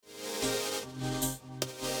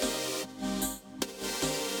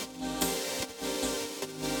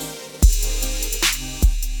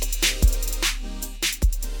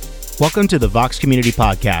Welcome to the Vox Community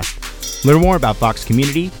Podcast. Learn more about Vox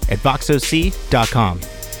Community at voxoc.com.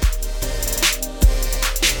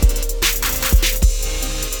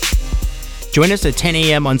 Join us at 10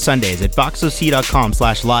 a.m. on Sundays at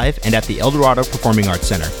voxoc.com/live and at the Eldorado Performing Arts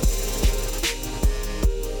Center.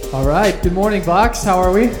 All right. Good morning, Vox. How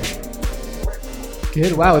are we?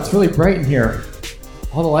 Good. Wow, it's really bright in here.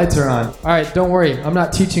 All the lights are on. All right, don't worry. I'm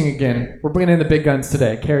not teaching again. We're bringing in the big guns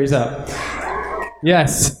today. Carrie's up.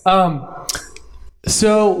 Yes.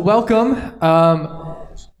 So welcome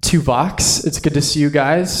to Vox. It's good to see you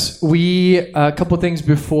guys. A couple things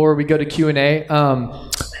before we go to Q&A.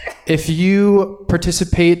 If you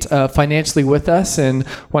participate financially with us and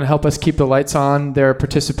want to help us keep the lights on, there are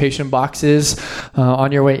participation boxes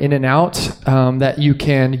on your way in and out that you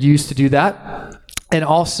can use to do that. And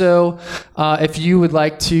also, if you would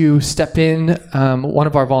like to step in one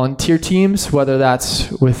of our volunteer teams, whether that's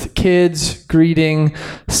with kids, greeting,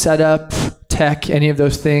 setup, tech, any of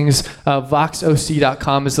those things,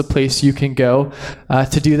 voxoc.com is the place you can go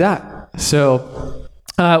to do that. So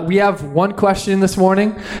we have one question this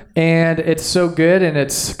morning, and it's so good and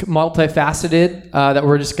it's multifaceted that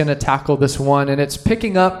we're just going to tackle this one. And it's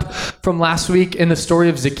picking up from last week in the story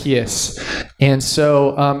of Zacchaeus. And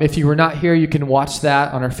so if you were not here, you can watch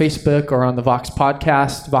that on our Facebook or on the Vox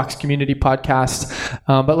podcast, Vox Community Podcast.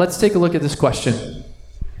 But let's take a look at this question.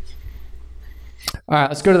 All right,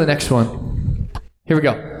 let's go to the next one. Here we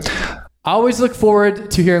go. I always look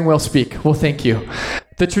forward to hearing Will speak. Well, thank you.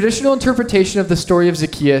 The traditional interpretation of the story of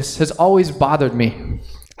Zacchaeus has always bothered me.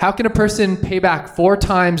 How can a person pay back 4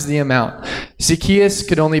 times the amount? Zacchaeus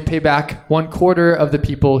could only pay back 1/4 of the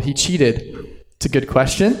people he cheated. It's a good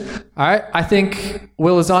question. All right, I think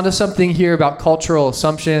Will is onto something here about cultural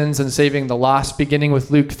assumptions and saving the lost, beginning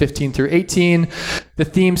with Luke 15 through 18. The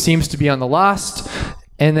theme seems to be on the lost.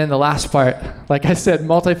 And then the last part, like I said,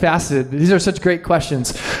 multifaceted. These are such great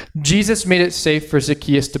questions. Jesus made it safe for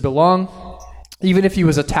Zacchaeus to belong. Even if he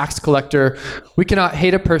was a tax collector, we cannot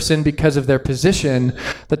hate a person because of their position.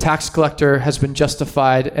 The tax collector has been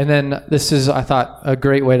justified. And then this is, I thought, a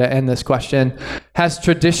great way to end this question. Has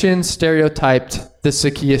tradition stereotyped the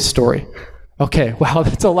Zacchaeus story? Okay, wow,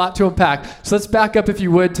 that's a lot to unpack. So let's back up, if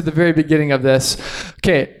you would, to the very beginning of this.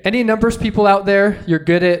 Okay, any numbers people out there? You're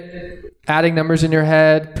good at adding numbers in your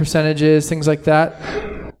head, percentages, things like that?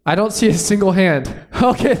 I don't see a single hand.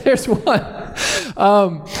 Okay, there's one.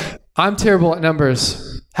 I'm terrible at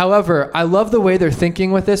numbers. However, I love the way they're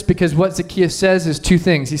thinking with this, because what Zacchaeus says is 2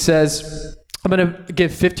 things. He says, I'm going to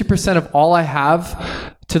give 50% of all I have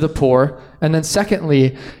to the poor. And then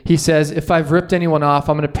secondly, he says, if I've ripped anyone off,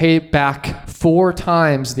 I'm going to pay back 4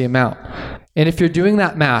 times the amount. And if you're doing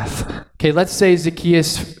that math, okay, let's say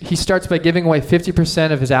Zacchaeus, he starts by giving away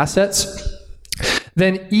 50% of his assets.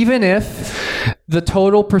 Then even if the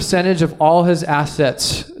total percentage of all his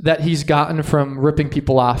assets that he's gotten from ripping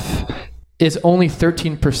people off is only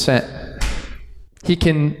 13%, he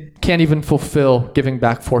can't even fulfill giving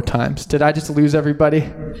back 4 times. Did I just lose everybody?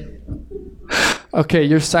 Okay,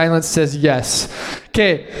 your silence says yes.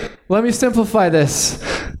 Okay, let me simplify this.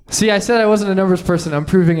 See, I said I wasn't a numbers person. I'm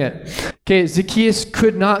proving it. Okay, Zacchaeus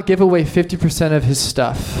could not give away 50% of his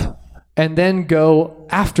stuff and then go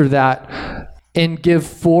after that and give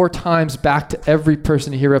 4 times back to every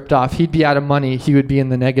person he ripped off. He'd be out of money. He would be in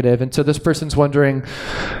the negative. And so this person's wondering,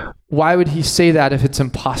 why would he say that if it's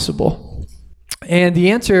impossible? And the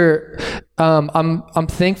answer, I'm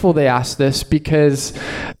thankful they asked this, because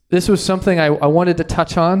this was something I wanted to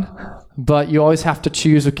touch on, but you always have to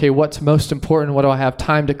choose, okay, what's most important? What do I have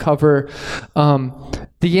time to cover?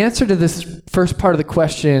 The answer to this first part of the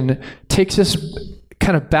question takes us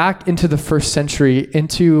kind of back into the first century,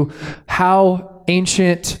 into how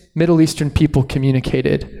ancient Middle Eastern people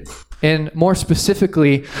communicated, and more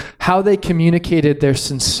specifically, how they communicated their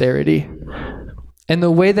sincerity. And the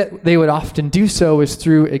way that they would often do so is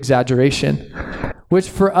through exaggeration, which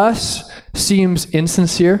for us seems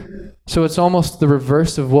insincere. So it's almost the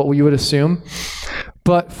reverse of what we would assume.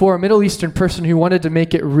 But for a Middle Eastern person who wanted to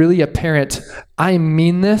make it really apparent, I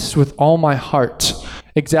mean this with all my heart,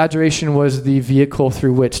 exaggeration was the vehicle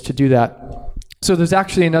through which to do that. So there's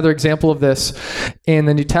actually another example of this in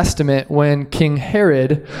the New Testament when King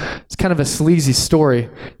Herod, it's kind of a sleazy story.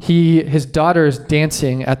 His daughter is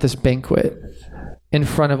dancing at this banquet in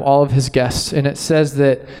front of all of his guests. And it says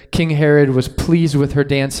that King Herod was pleased with her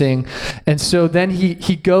dancing. And so then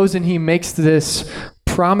he goes and he makes this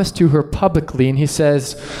promise to her publicly. And he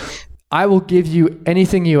says, I will give you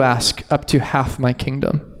anything you ask, up to half my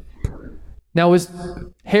kingdom. Now, was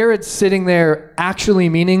Herod sitting there actually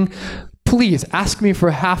meaning, please ask me for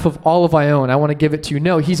half of all of I own, I want to give it to you?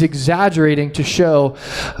 No, he's exaggerating to show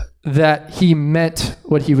that he meant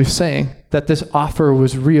what he was saying, that this offer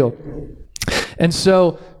was real. And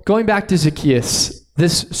so going back to Zacchaeus,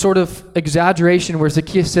 this sort of exaggeration where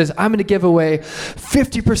Zacchaeus says, I'm going to give away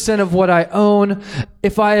 50% of what I own.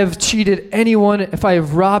 If I have cheated anyone, if I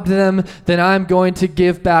have robbed them, then I'm going to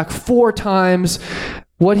give back 4 times.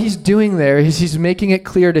 What he's doing there is he's making it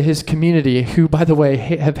clear to his community, who, by the way,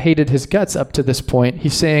 have hated his guts up to this point.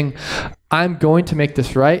 He's saying, I'm going to make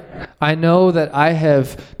this right. I know that I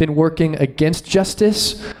have been working against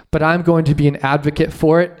justice, but I'm going to be an advocate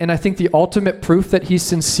for it. And I think the ultimate proof that he's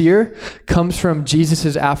sincere comes from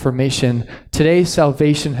Jesus' affirmation. Today,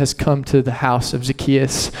 salvation has come to the house of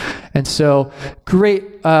Zacchaeus. And so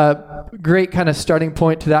great kind of starting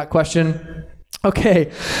point to that question.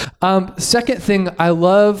 Okay, second thing, I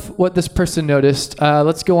love what this person noticed.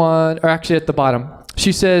 Let's go on, or actually at the bottom.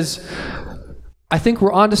 She says, I think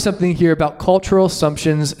we're onto something here about cultural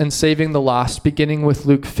assumptions and saving the lost, beginning with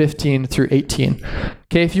Luke 15 through 18.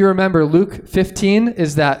 Okay, if you remember, Luke 15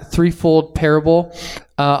 is that threefold parable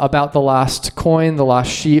about the lost coin, the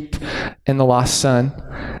lost sheep, and the lost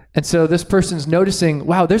son. And so this person's noticing,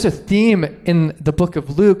 wow, there's a theme in the book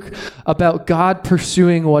of Luke about God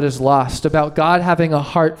pursuing what is lost, about God having a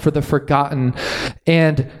heart for the forgotten.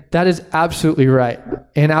 And that is absolutely right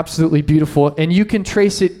and absolutely beautiful. And you can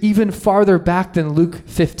trace it even farther back than Luke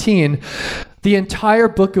 15. The entire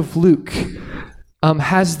book of Luke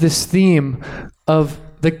has this theme of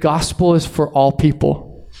the gospel is for all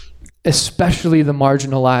people, especially the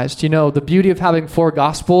marginalized. You know, the beauty of having 4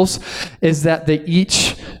 gospels is that they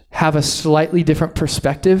each have a slightly different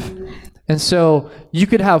perspective. And so you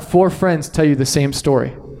could have 4 friends tell you the same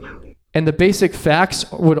story, and the basic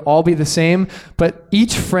facts would all be the same, but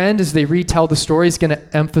each friend, as they retell the story, is going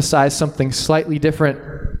to emphasize something slightly different.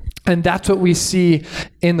 And that's what we see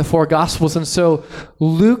in the 4 Gospels. And so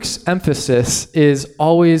Luke's emphasis is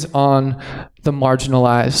always on the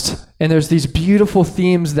marginalized. And there's these beautiful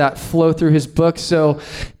themes that flow through his book. So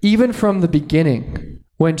even from the beginning,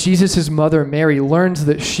 when Jesus' mother, Mary, learns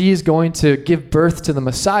that she is going to give birth to the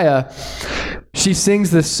Messiah, she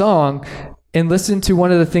sings this song. And listen to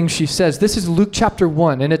one of the things she says. This is Luke chapter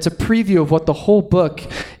 1, and it's a preview of what the whole book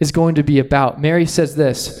is going to be about. Mary says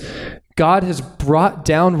this, God has brought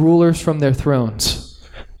down rulers from their thrones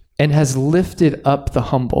and has lifted up the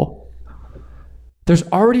humble. There's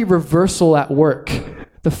already reversal at work.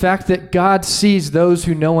 The fact that God sees those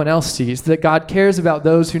who no one else sees, that God cares about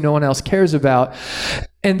those who no one else cares about.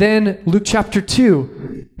 And then Luke chapter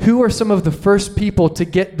 2, who are some of the first people to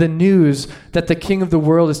get the news that the King of the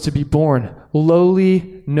world is to be born?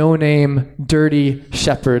 Lowly, no-name, dirty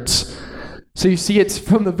shepherds. So you see it's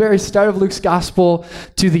from the very start of Luke's gospel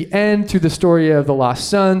to the end, through the story of the lost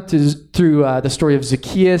son, through the story of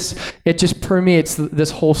Zacchaeus. It just permeates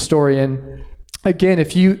this whole story. And again,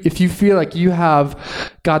 if you feel like you have,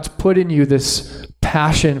 God's put in you this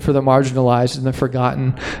passion for the marginalized and the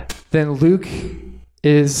forgotten, then Luke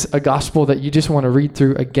is a gospel that you just want to read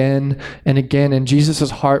through again and again, and Jesus'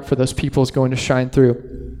 heart for those people is going to shine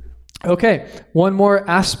through. Okay, one more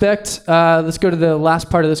aspect. Let's go to the last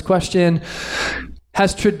part of this question.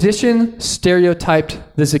 Has tradition stereotyped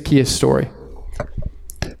the Zacchaeus story?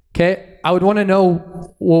 Okay, I would want to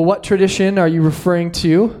know, well, what tradition are you referring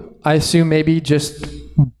to? I assume maybe just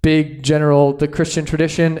big, general, the Christian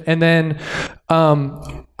tradition. And then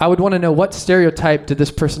I would want to know, what stereotype did this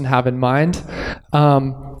person have in mind?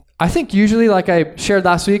 I think usually, like I shared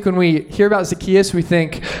last week, when we hear about Zacchaeus, we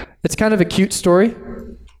think it's kind of a cute story.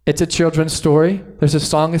 It's a children's story. There's a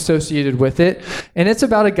song associated with it. And it's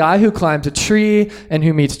about a guy who climbs a tree and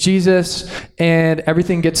who meets Jesus, and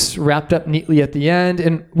everything gets wrapped up neatly at the end.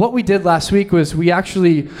 And what we did last week was we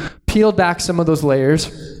actually peeled back some of those layers,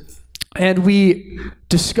 and we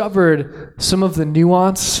discovered some of the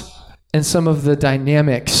nuance and some of the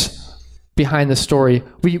dynamics behind the story.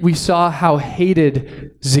 We saw how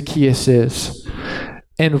hated Zacchaeus is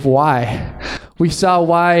and why. We saw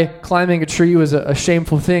why climbing a tree was a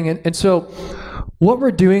shameful thing. And so what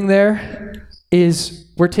we're doing there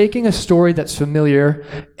is we're taking a story that's familiar,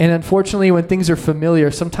 and unfortunately when things are familiar,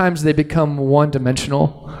 sometimes they become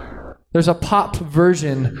one-dimensional. There's a pop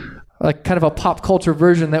version, like kind of a pop culture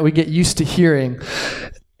version that we get used to hearing.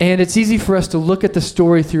 And it's easy for us to look at the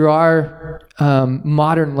story through our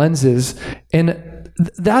modern lenses, and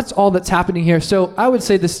that's all that's happening here. So I would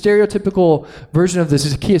say the stereotypical version of the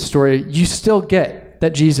Zacchaeus story, you still get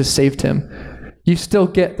that Jesus saved him. You still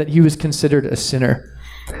get that he was considered a sinner.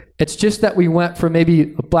 It's just that we went from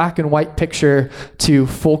maybe a black and white picture to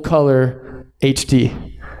full color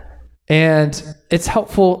HD. And it's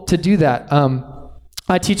helpful to do that.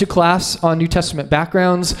 I teach a class on New Testament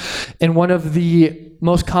backgrounds, and one of the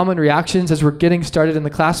most common reactions as we're getting started in the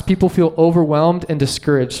class, people feel overwhelmed and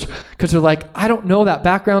discouraged because they're like, I don't know that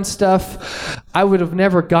background stuff. I would have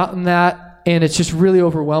never gotten that. And it's just really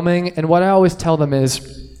overwhelming. And what I always tell them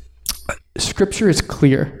is, Scripture is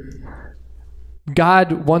clear.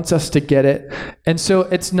 God wants us to get it. And so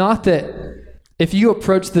it's not that if you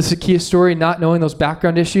approach the Zacchaeus story not knowing those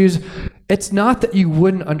background issues, it's not that you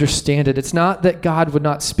wouldn't understand it. It's not that God would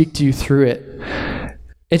not speak to you through it.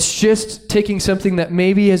 It's just taking something that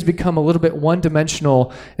maybe has become a little bit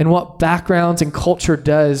one-dimensional, and what backgrounds and culture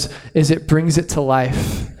does is it brings it to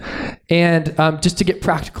life. And just to get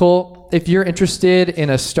practical, if you're interested in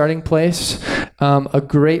a starting place, a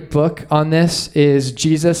great book on this is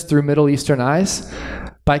Jesus Through Middle Eastern Eyes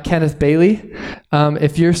by Kenneth Bailey.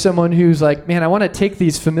 If you're someone who's like, man, I want to take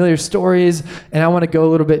these familiar stories and I want to go a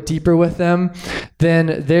little bit deeper with them,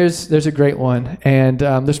 then there's a great one. And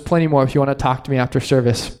there's plenty more if you want to talk to me after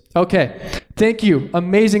service. Okay, thank you.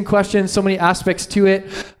 Amazing question. So many aspects to it.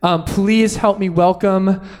 Please help me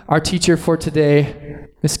welcome our teacher for today,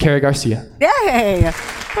 Miss Carrie Garcia. Yay!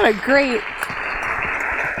 What a great...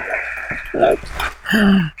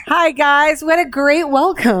 Hi, guys. What a great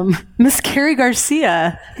welcome. Miss Carrie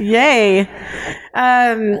Garcia. Yay.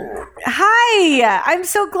 Hi. I'm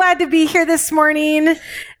so glad to be here this morning.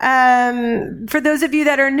 For those of you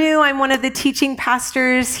that are new, I'm one of the teaching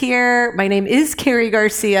pastors here. My name is Carrie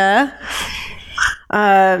Garcia.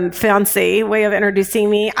 Fancy way of introducing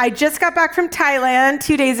me. I just got back from Thailand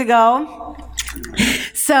 2 days ago.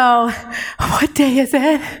 So, what day is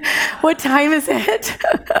it? What time is it?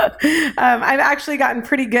 I've actually gotten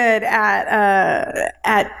pretty good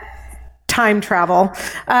at time travel.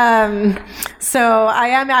 So I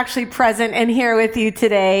am actually present and here with you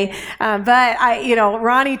today. But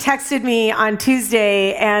Ronnie texted me on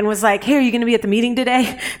Tuesday and was like, hey, are you going to be at the meeting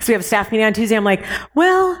today? Because we have a staff meeting on Tuesday. I'm like,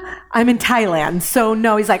 well, I'm in Thailand. So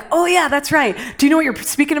no, he's like, oh yeah, that's right. Do you know what you're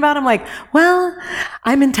speaking about? I'm like, well,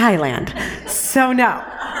 I'm in Thailand. So no,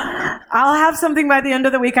 I'll have something by the end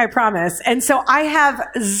of the week, I promise. And so I have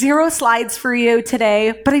 0 slides for you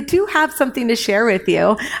today, but I do have something to share with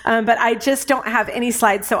you. But I just don't have any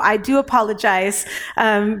slides. So I do apologize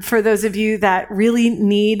for those of you that really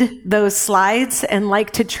need those slides and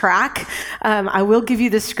like to track. I will give you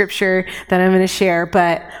the scripture that I'm going to share,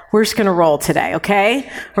 but we're just going to roll today, okay?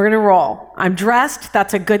 We're going to roll. I'm dressed.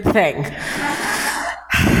 That's a good thing.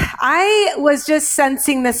 I was just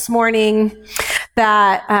sensing this morning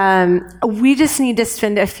that we just need to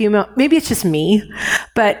spend a few maybe it's just me,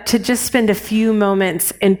 but to just spend a few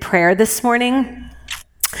moments in prayer this morning.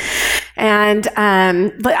 And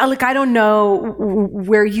I don't know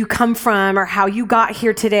where you come from or how you got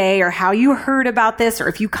here today or how you heard about this or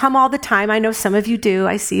if you come all the time. I know some of you do.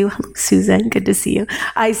 I see you. Hello, Susan. Good to see you.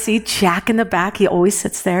 I see Jack in the back. He always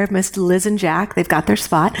sits there. Miss Liz and Jack. They've got their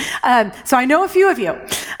spot. So I know a few of you.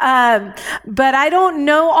 But I don't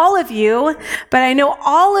know all of you. But I know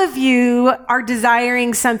all of you are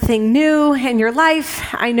desiring something new in your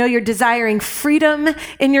life. I know you're desiring freedom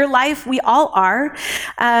in your life. We all are.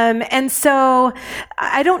 And so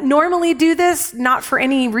I don't normally do this, not for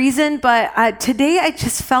any reason, but today I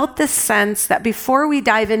just felt this sense that before we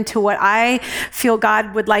dive into what I feel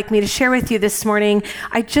God would like me to share with you this morning,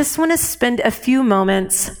 I just want to spend a few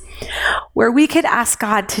moments where we could ask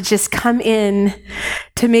God to just come in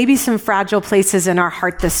to maybe some fragile places in our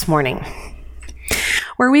heart this morning.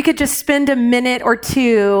 Where we could just spend a minute or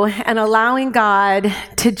two and allowing God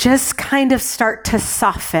to just kind of start to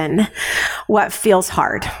soften what feels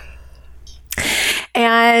hard.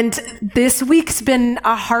 And this week's been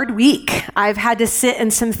a hard week. I've had to sit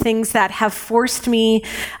in some things that have forced me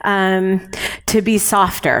to be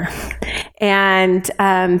softer. And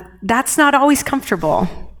that's not always comfortable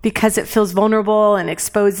because it feels vulnerable and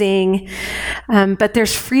exposing. But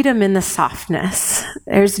there's freedom in the softness.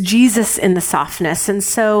 There's Jesus in the softness. And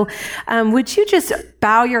so would you just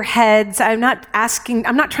bow your heads? I'm not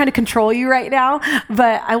trying to control you right now,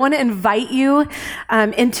 but I want to invite you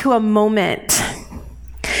into a moment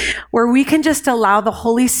where we can just allow the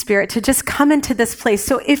Holy Spirit to just come into this place.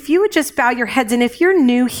 So if you would just bow your heads, and if you're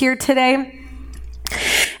new here today,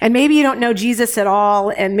 and maybe you don't know Jesus at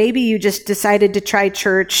all, and maybe you just decided to try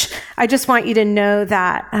church, I just want you to know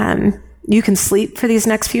that you can sleep for these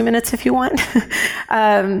next few minutes if you want.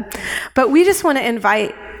 But we just want to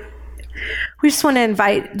invite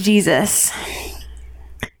Jesus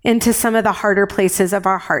into some of the harder places of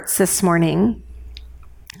our hearts this morning.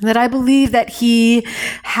 That I believe that he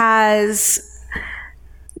has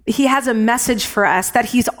a message for us, that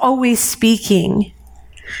he's always speaking.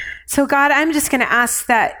 So God, I'm just going to ask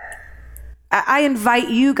that I invite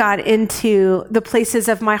you, God, into the places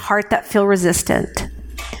of my heart that feel resistant.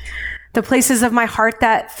 the places of my heart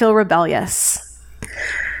that feel rebellious,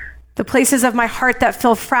 the places of my heart that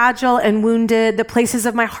feel fragile and wounded, the places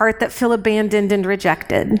of my heart that feel abandoned and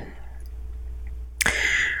rejected.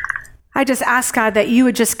 I just ask, God, that you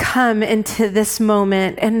would just come into this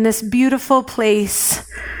moment and this beautiful place,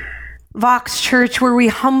 Vox Church, where we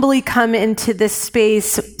humbly come into this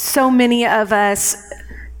space. So many of us,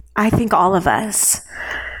 I think all of us,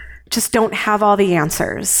 just don't have all the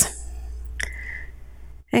answers.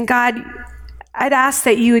 And God, I'd ask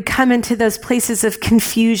that you would come into those places of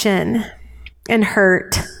confusion and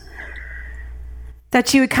hurt,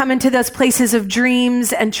 that you would come into those places of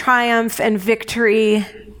dreams and triumph and victory,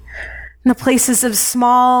 in the places of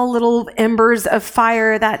small little embers of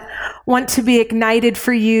fire that want to be ignited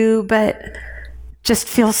for you, but just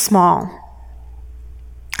feel small.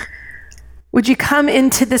 Would you come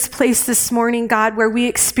into this place this morning, God, where we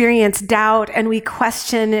experience doubt and we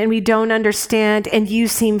question and we don't understand and you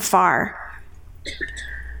seem far?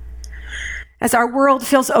 As our world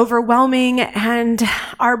feels overwhelming and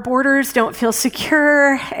our borders don't feel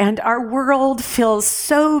secure and our world feels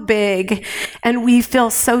so big and we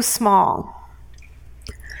feel so small.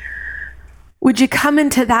 Would you come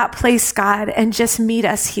into that place, God, and just meet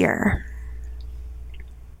us here?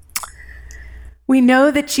 We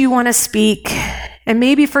know that you want to speak, and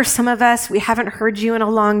maybe for some of us, we haven't heard you in a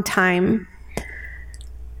long time.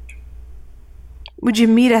 Would you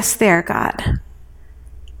meet us there, God?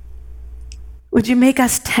 Would you make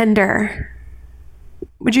us tender?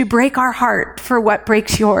 Would you break our heart for what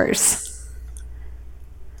breaks yours?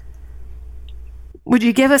 Would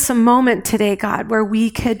you give us a moment today, God, where we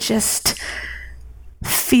could just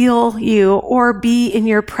feel you or be in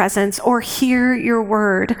your presence or hear your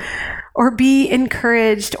word or be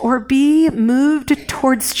encouraged or be moved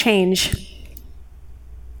towards change?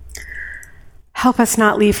 Help us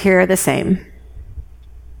not leave here the same.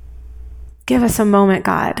 Give us a moment,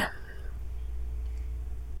 God.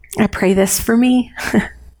 I pray this for me.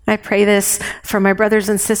 I pray this for my brothers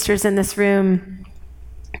and sisters in this room.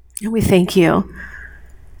 And we thank you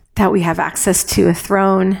that we have access to a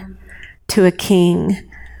throne, to a king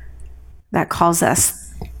that calls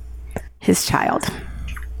us his child.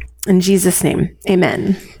 In Jesus' name,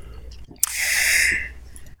 amen.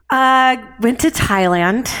 Went to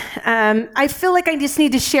Thailand. I feel like I just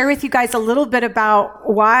need to share with you guys a little bit about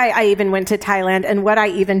why I even went to Thailand and what I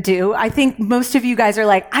even do. I think most of you guys are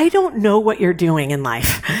like, I don't know what you're doing in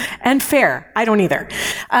life. And fair, I don't either.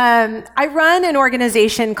 I run an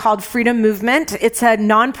organization called Freedom Movement. It's a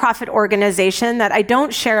nonprofit organization that I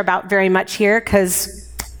don't share about very much here because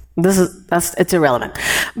it's irrelevant.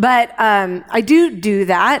 But I do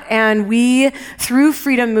that, and we, through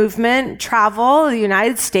Freedom Movement, travel the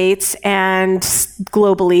United States and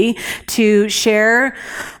globally to share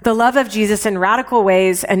the love of Jesus in radical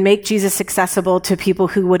ways and make Jesus accessible to people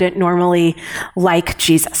who wouldn't normally like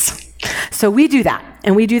Jesus. So we do that,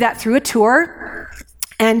 and we do that through a tour.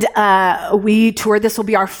 And we toured. This will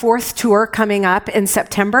be our 4th tour coming up in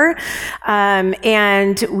September.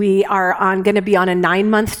 And we are going to be on a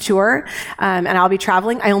 9-month tour. And I'll be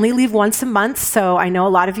traveling. I only leave once a month. So I know a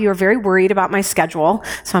lot of you are very worried about my schedule.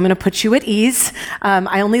 So I'm going to put you at ease.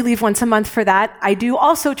 I only leave once a month for that. I do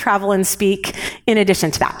also travel and speak in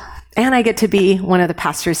addition to that. And I get to be one of the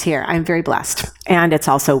pastors here. I'm very blessed. And it's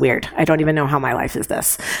also weird. I don't even know how my life is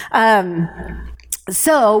this.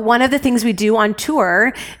 So one of the things we do on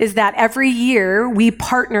tour is that every year we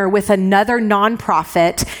partner with another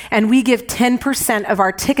nonprofit and we give 10% of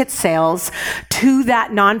our ticket sales to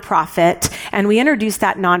that nonprofit, and we introduce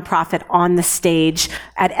that nonprofit on the stage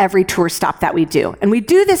at every tour stop that we do. And we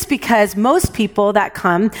do this because most people that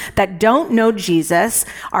come that don't know Jesus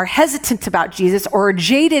are hesitant about Jesus or are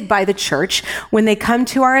jaded by the church. When they come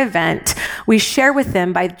to our event, we share with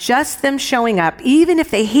them by just them showing up, even if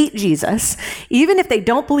they hate Jesus, even if they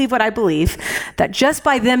don't believe what I believe, that just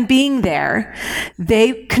by them being there,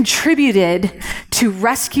 they contributed to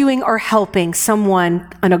rescuing or helping someone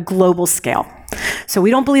on a global scale. So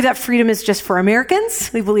we don't believe that freedom is just for Americans.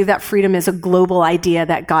 We believe that freedom is a global idea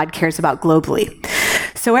that God cares about globally.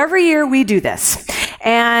 So every year we do this.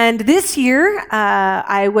 And this year,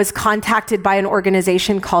 I was contacted by an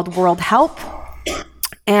organization called World Help.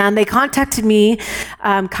 And they contacted me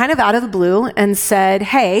kind of out of the blue and said,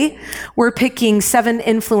 hey, we're picking 7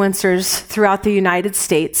 influencers throughout the United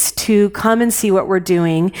States to come and see what we're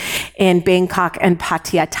doing in Bangkok and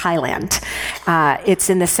Pattaya, Thailand.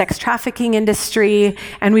 It's in the sex trafficking industry,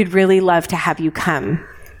 and we'd really love to have you come.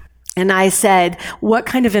 And I said, what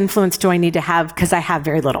kind of influence do I need to have? Because I have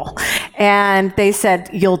very little. And they said,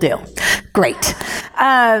 you'll do. Great.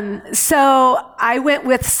 So I went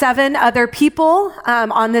with 7 other people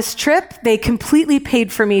on this trip. They completely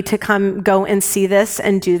paid for me to go and see this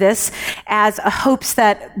and do this as a hopes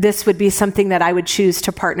that this would be something that I would choose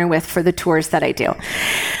to partner with for the tours that I do.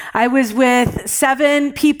 I was with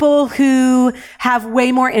 7 people who have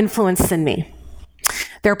way more influence than me.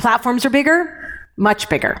 Their platforms are bigger, much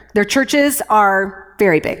bigger. Their churches are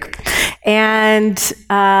very big. And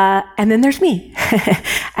then there's me.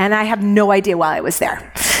 And I have no idea why I was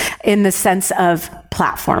there in the sense of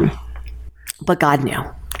platform. But God knew.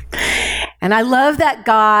 And I love that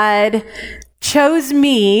God chose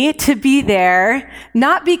me to be there,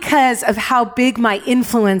 not because of how big my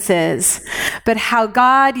influence is, but how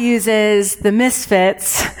God uses the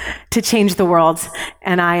misfits to change the world.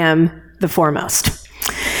 And I am the foremost.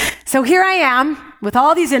 So here I am with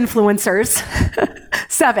all these influencers,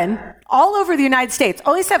 7, all over the United States,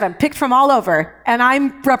 only 7, picked from all over, and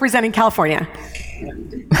I'm representing California,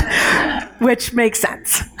 which makes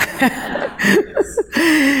sense.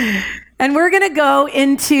 And we're going to go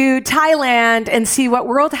into Thailand and see what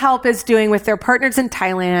World Help is doing with their partners in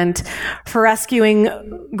Thailand for rescuing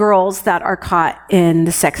girls that are caught in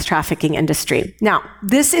the sex trafficking industry. Now,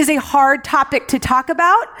 this is a hard topic to talk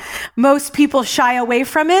about. Most people shy away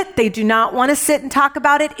from it. They do not want to sit and talk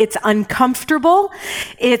about it. It's uncomfortable.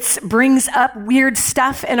 It brings up weird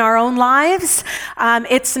stuff in our own lives.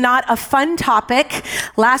 It's not a fun topic.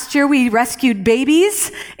 Last year, we rescued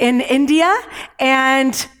babies in India,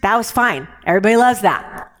 and that was fine. Everybody loves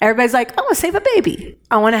that. Everybody's like, I want to save a baby.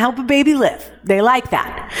 I want to help a baby live. They like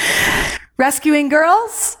that. Rescuing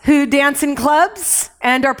girls who dance in clubs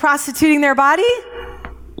and are prostituting their body,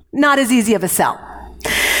 not as easy of a sell.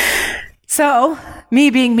 So, me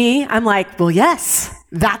being me, I'm like, well, yes,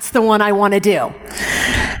 that's the one I want to do.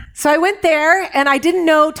 So I went there and I didn't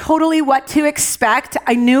know totally what to expect.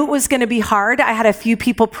 I knew it was going to be hard. I had a few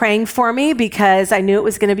people praying for me because I knew it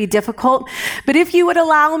was going to be difficult. But if you would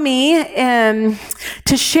allow me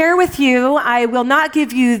to share with you, I will not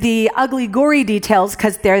give you the ugly, gory details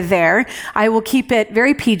because they're there. I will keep it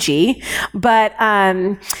very PG. But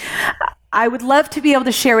I would love to be able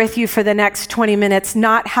to share with you for the next 20 minutes,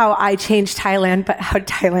 not how I changed Thailand, but how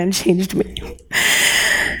Thailand changed me.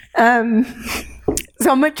 So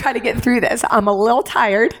I'm going to try to get through this. I'm a little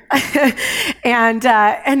tired. And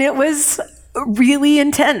it was really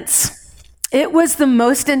intense. It was the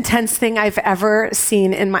most intense thing I've ever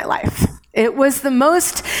seen in my life. It was the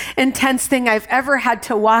most intense thing I've ever had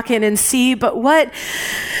to walk in and see. But what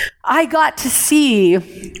I got to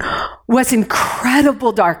see was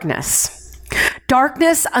incredible darkness.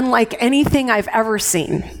 Darkness unlike anything I've ever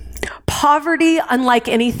seen. Poverty unlike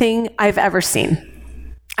anything I've ever seen.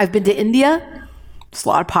 I've been to India. It's a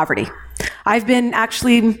lot of poverty. I've been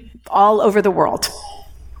actually all over the world.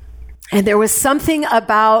 And there was something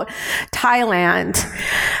about Thailand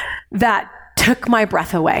that took my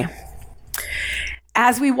breath away.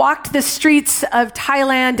 As we walked the streets of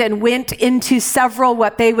Thailand and went into several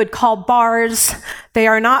what they would call bars, they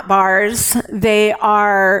are not bars. They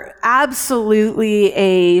are absolutely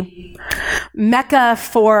a mecca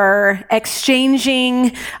for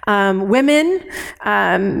exchanging women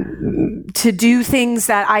to do things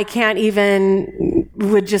that I can't even,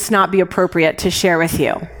 would just not be appropriate to share with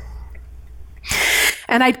you.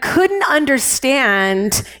 And I couldn't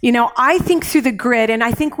understand, I think through the grid, and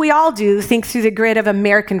I think we all do think through the grid of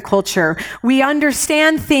American culture. We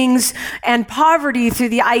understand things and poverty through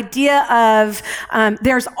the idea of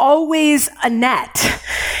there's always a net.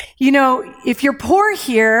 If you're poor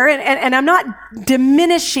here, and I'm not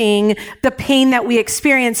diminishing the pain that we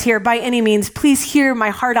experience here by any means, please hear my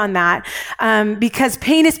heart on that, because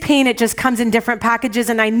pain is pain. It just comes in different packages,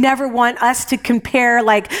 and I never want us to compare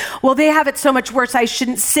well, they have it so much worse. I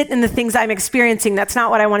shouldn't sit in the things I'm experiencing. That's not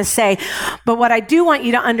what I want to say. But what I do want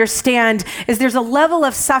you to understand is there's a level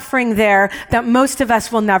of suffering there that most of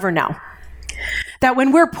us will never know. That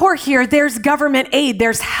when we're poor here, there's government aid,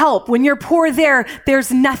 there's help. When you're poor there,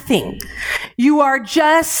 there's nothing. You are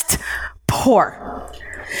just poor.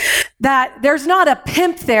 That there's not a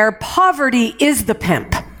pimp there. Poverty is the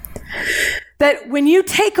pimp. That when you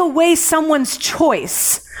take away someone's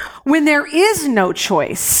choice, when there is no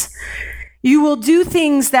choice, you will do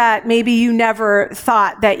things that maybe you never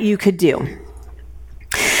thought that you could do.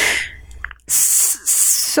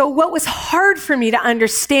 So what was hard for me to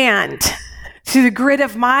understand to the grid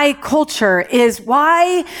of my culture is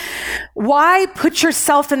why put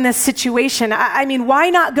yourself in this situation? I mean, why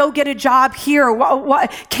not go get a job here?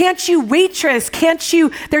 Can't you waitress?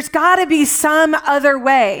 There's gotta be some other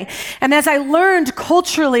way. And as I learned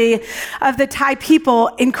culturally of the Thai people,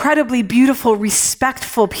 incredibly beautiful,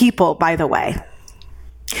 respectful people, by the way.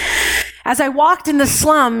 As I walked in the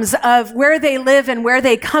slums of where they live and where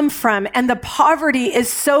they come from, and the poverty is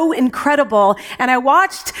so incredible, and I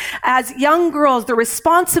watched as young girls, the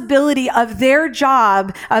responsibility of their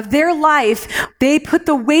job, of their life, they put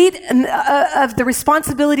the weight of the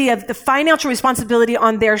responsibility, of the financial responsibility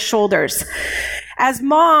on their shoulders. As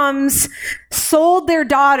moms sold their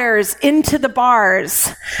daughters into the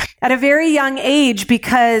bars at a very young age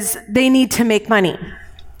because they need to make money.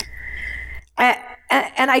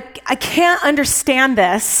 And I can't understand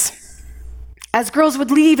this. As girls would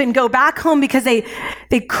leave and go back home because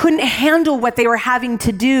they couldn't handle what they were having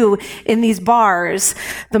to do in these bars,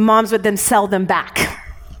 the moms would then sell them back.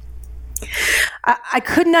 I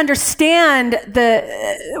couldn't understand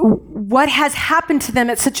what has happened to them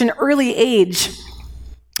at such an early age.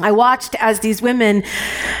 I watched as these women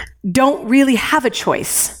don't really have a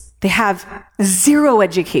choice. They have zero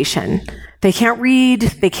education. They can't read,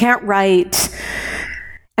 they can't write.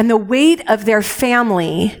 And the weight of their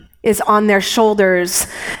family is on their shoulders,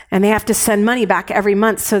 and they have to send money back every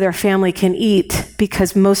month so their family can eat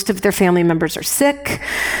because most of their family members are sick.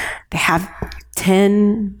 They have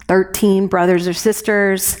 10, 13 brothers or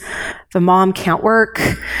sisters. The mom can't work.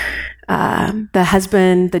 The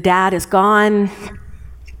husband, the dad is gone.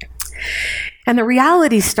 And the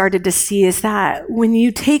reality started to see is that when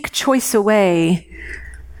you take choice away,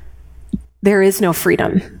 there is no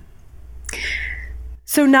freedom.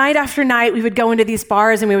 So night after night, we would go into these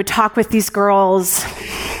bars and we would talk with these girls,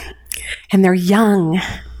 and they're young,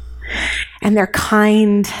 and they're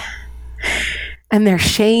kind, and they're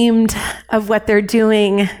ashamed of what they're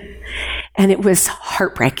doing, and it was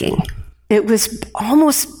heartbreaking. It was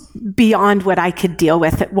almost beyond what I could deal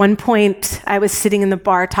with. At one point, I was sitting in the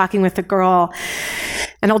bar talking with a girl,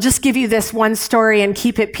 and I'll just give you this one story and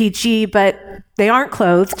keep it PG, but they aren't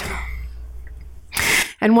clothed.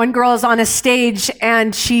 And one girl is on a stage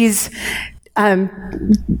and she's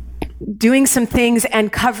doing some things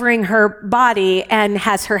and covering her body and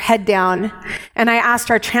has her head down. And I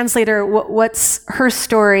asked our translator, what's her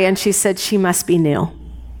story? And she said, she must be new.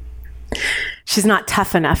 She's not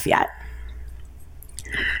tough enough yet.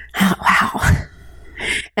 Oh, wow.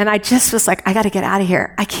 And I just was like, I got to get out of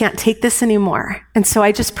here. I can't take this anymore. And so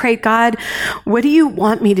I just prayed, God, what do you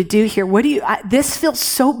want me to do here? This feels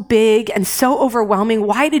so big and so overwhelming.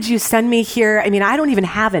 Why did you send me here? I mean, I don't even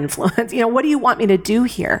have influence. What do you want me to do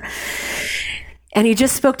here? And he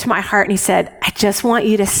just spoke to my heart and he said, I just want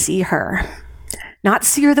you to see her. Not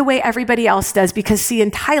see her the way everybody else does, because see,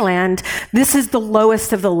 in Thailand, this is the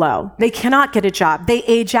lowest of the low. They cannot get a job. They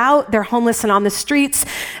age out, they're homeless and on the streets,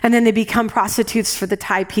 and then they become prostitutes for the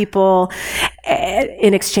Thai people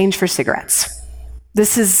in exchange for cigarettes.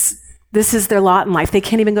 This is their lot in life. They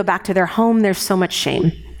can't even go back to their home. There's so much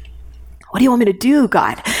shame. What do you want me to do,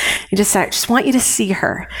 God? He just said, I just want you to see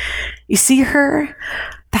her. You see her?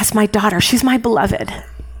 That's my daughter. She's my beloved.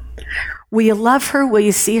 Will you love her? Will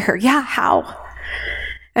you see her? Yeah, how?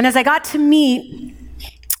 And as I got to meet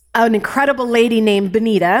an incredible lady named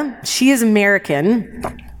Benita, she is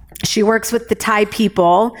American. She works with the Thai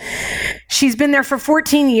people. She's been there for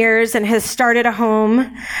 14 years and has started a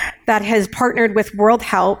home that has partnered with World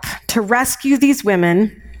Help to rescue these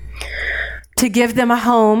women, to give them a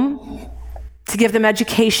home, to give them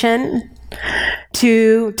education,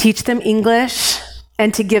 to teach them English,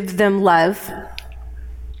 and to give them love.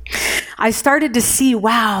 I started to see,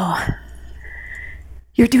 wow,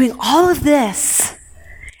 you're doing all of this.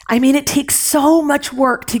 I mean, it takes so much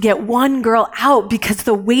work to get one girl out because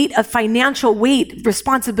the weight of financial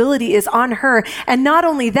responsibility is on her. And not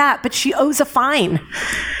only that, but she owes a fine.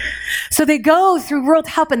 So they go through World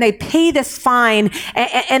Help and they pay this fine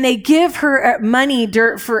and they give her money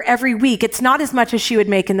for every week. It's not as much as she would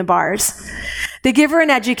make in the bars. They give her an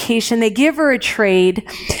education. They give her a trade.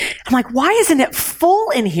 I'm like, why isn't it full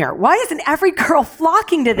in here? Why isn't every girl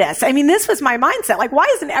flocking to this? I mean, this was my mindset. Like, why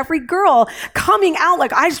isn't every girl coming out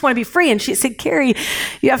like, I just want to be free? And she said, Carrie,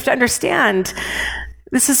 you have to understand,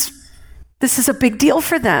 this is a big deal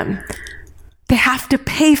for them. They have to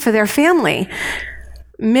pay for their family.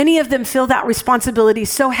 Many of them feel that responsibility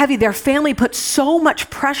so heavy. Their family puts so much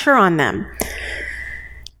pressure on them.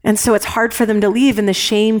 And so it's hard for them to leave, and the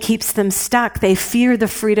shame keeps them stuck. They fear the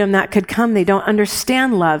freedom that could come. They don't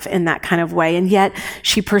understand love in that kind of way. And yet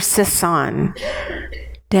she persists on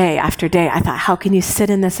day after day. I thought, how can you sit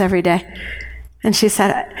in this every day? And she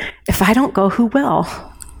said, if I don't go, who will?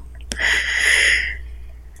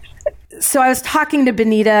 So I was talking to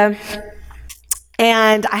Benita,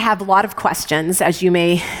 and I have a lot of questions, as you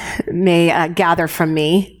may gather from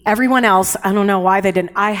me. Everyone else, I don't know why they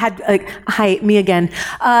didn't. I had, hi, me again,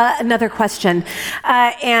 another question.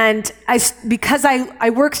 And because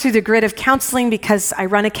I work through the grid of counseling, because I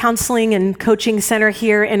run a counseling and coaching center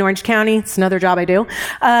here in Orange County. It's another job I do.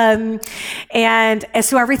 And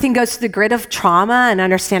so everything goes through the grid of trauma and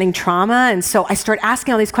understanding trauma. And so I start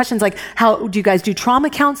asking all these questions like, how do you guys do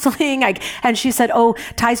trauma counseling? And she said, oh,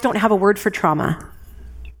 Ties don't have a word for trauma.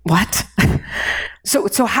 What?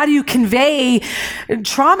 So how do you convey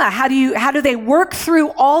trauma? How do they work through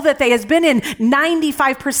all that they has been in?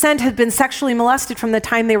 95% have been sexually molested from the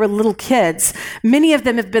time they were little kids. Many of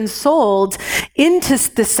them have been sold into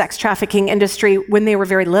the sex trafficking industry when they were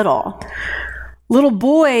very little. Little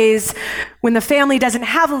boys, when the family doesn't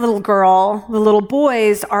have a little girl, the little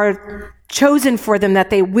boys are chosen for them that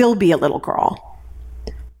they will be a little girl.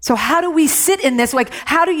 So how do we sit in this? Like,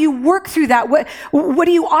 how do you work through that? What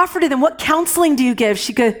do you offer to them? What counseling do you give?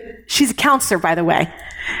 She's a counselor, by the way.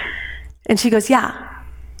 And she goes, yeah,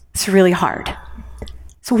 it's really hard.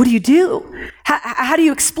 So what do you do? How do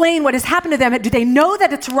you explain what has happened to them? Do they know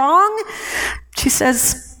that it's wrong? She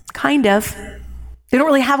says, kind of. They don't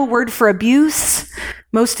really have a word for abuse.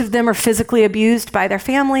 Most of them are physically abused by their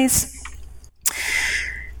families.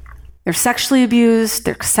 They're sexually abused.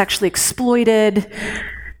 They're sexually exploited.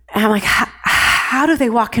 And I'm like, how do they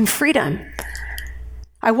walk in freedom?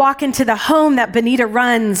 I walk into the home that Benita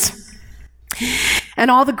runs,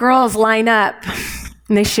 and all the girls line up,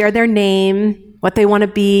 and they share their name, what they want to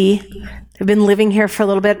be. They've been living here for a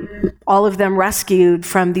little bit, all of them rescued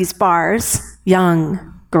from these bars,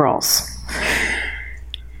 young girls.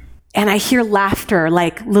 And I hear laughter,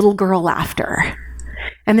 like little girl laughter.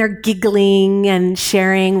 And they're giggling and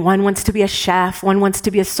sharing. One wants to be a chef. One wants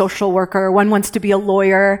to be a social worker. One wants to be a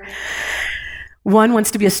lawyer. One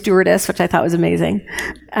wants to be a stewardess, which I thought was amazing.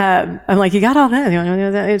 I'm like, you got all that?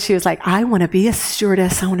 And she was like, I want to be a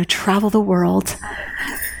stewardess. I want to travel the world.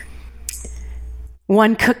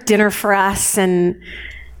 One cooked dinner for us, and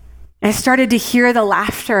I started to hear the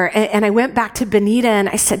laughter. And I went back to Benita, and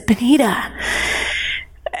I said, Benita,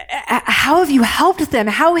 how have you helped them?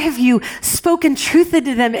 How have you spoken truth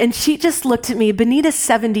into them? And she just looked at me. Benita's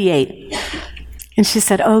 78. And she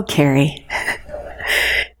said, oh, Carrie,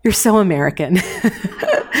 you're so American.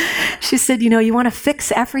 She said, you want to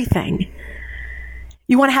fix everything.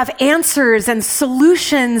 You want to have answers and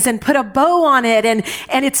solutions and put a bow on it, and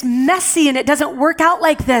it's messy and it doesn't work out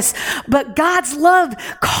like this, but God's love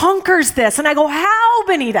conquers this. And I go, how,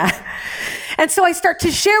 Benita? And so I start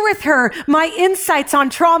to share with her my insights on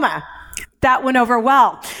trauma. That went over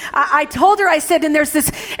well. I told her, I said, and there's this,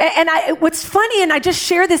 what's funny, and I just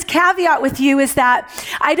share this caveat with you, is that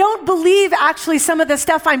I don't believe actually some of the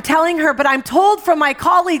stuff I'm telling her, but I'm told from my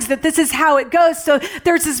colleagues that this is how it goes. So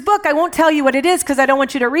there's this book, I won't tell you what it is because I don't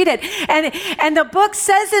want you to read it. And the book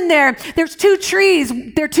says in there's two trees,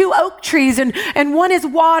 they're two oak trees, and one is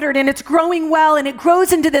watered and it's growing well, and it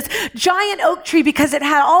grows into this giant oak tree because it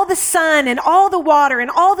had all the sun and all the water and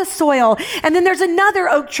all the soil. And then there's another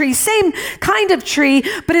oak tree, same kind of tree,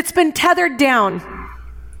 but it's been tethered down.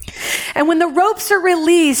 And when the ropes are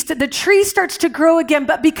released, the tree starts to grow again,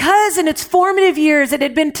 but because in its formative years it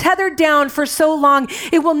had been tethered down for so long,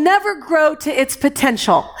 it will never grow to its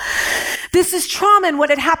potential. This is trauma and what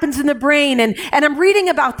it happens in the brain. And I'm reading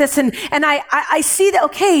about this, and I see that,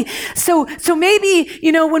 okay, so maybe,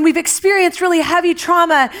 when we've experienced really heavy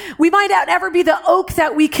trauma, we might not ever be the oak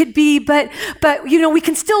that we could be, but we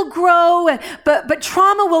can still grow, but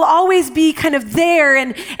trauma will always be kind of there,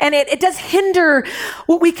 and it does hinder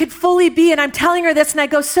what we could fully be. And I'm telling her this, and I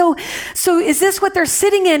go, so is this what they're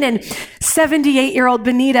sitting in? And 78-year-old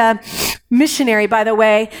Benita, missionary, by the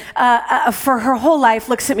way, for her whole life,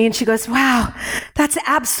 looks at me and she goes, wow, that's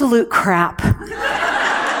absolute crap.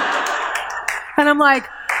 And I'm like,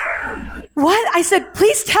 what? I said,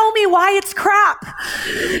 please tell me why it's crap.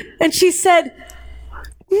 And she said,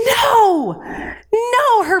 no,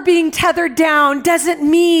 her being tethered down doesn't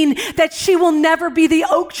mean that she will never be the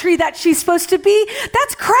oak tree that she's supposed to be.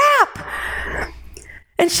 That's crap.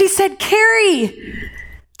 And she said, Carrie,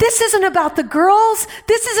 this isn't about the girls.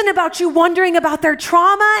 This isn't about you wondering about their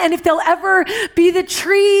trauma and if they'll ever be the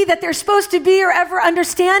tree that they're supposed to be or ever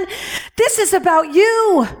understand. This is about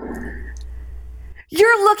you.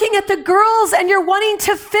 You're looking at the girls and you're wanting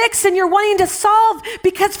to fix and you're wanting to solve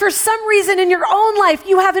because for some reason in your own life,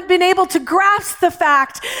 you haven't been able to grasp the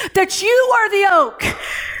fact that you are the oak.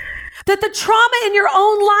 That the trauma in your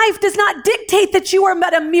own life does not dictate that you are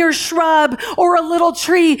but a mere shrub or a little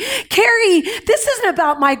tree. Carrie, this isn't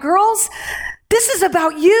about my girls. This is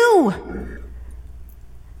about you.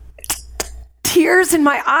 Tears in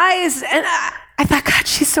my eyes, and I thought, God,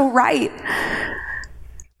 she's so right.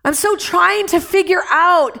 I'm so trying to figure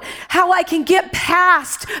out how I can get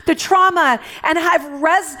past the trauma, and I've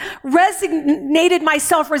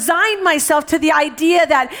resigned myself to the idea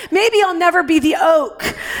that maybe I'll never be the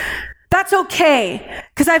oak. That's okay,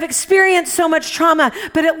 because I've experienced so much trauma,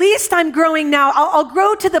 but at least I'm growing now. I'll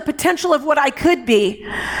grow to the potential of what I could be.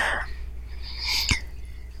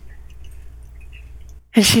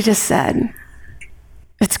 And she just said,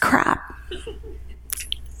 it's crap.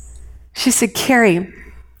 She said, Carrie,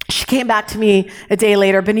 she came back to me a day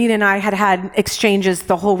later. Benita and I had exchanges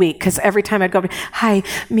the whole week because every time I'd go, hi,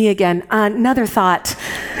 me again. Another thought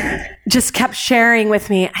just kept sharing with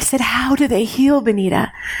me. I said, how do they heal,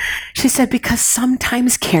 Benita? She said, because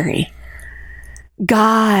sometimes, Carrie,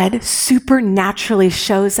 God supernaturally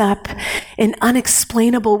shows up in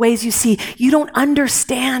unexplainable ways. You see, you don't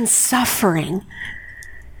understand suffering.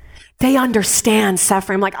 They understand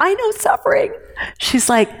suffering. I'm like, I know suffering. She's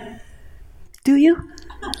like, do you?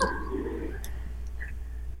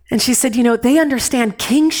 And she said, they understand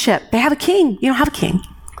kingship. They have a king. You don't have a king.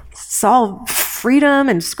 It's all freedom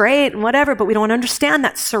and it's great and whatever, but we don't understand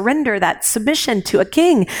that surrender, that submission to a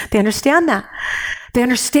king. They understand that. They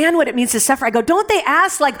understand what it means to suffer. I go, don't they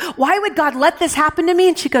ask, why would God let this happen to me?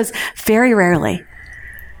 And she goes, very rarely.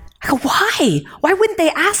 I go, why? Why wouldn't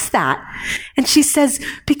they ask that? And she says,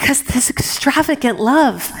 because this extravagant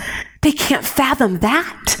love, they can't fathom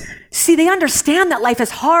that. See, they understand that life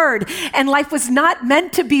is hard and life was not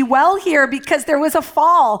meant to be well here because there was a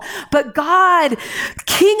fall. But God,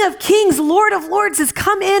 King of Kings, Lord of Lords, has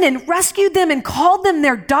come in and rescued them and called them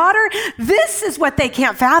their daughter. This is what they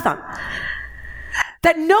can't fathom.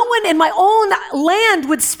 That no one in my own land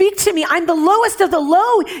would speak to me. I'm the lowest of the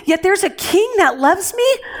low, yet there's a king that loves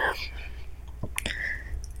me.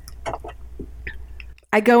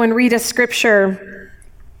 I go and read a scripture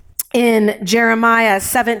in Jeremiah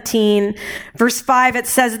 17, verse 5. It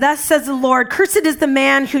says, thus says the Lord, cursed is the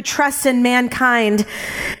man who trusts in mankind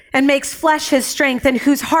and makes flesh his strength and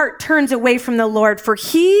whose heart turns away from the Lord, for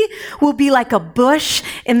he will be like a bush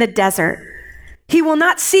in the desert. He will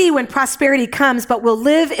not see when prosperity comes, but will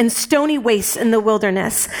live in stony wastes in the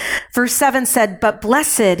wilderness. Verse 7 said, but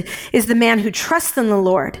blessed is the man who trusts in the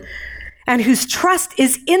Lord and whose trust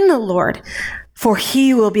is in the Lord, for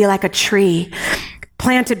he will be like a tree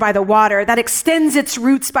planted by the water that extends its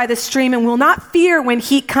roots by the stream and will not fear when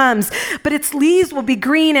heat comes, but its leaves will be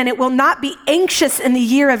green and it will not be anxious in the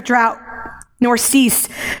year of drought, nor cease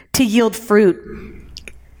to yield fruit.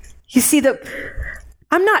 You see,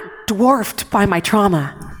 I'm not dwarfed by my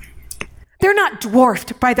trauma. They're not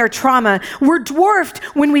dwarfed by their trauma. We're dwarfed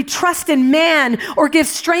when we trust in man or give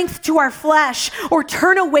strength to our flesh or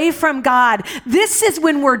turn away from God. This is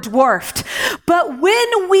when we're dwarfed. But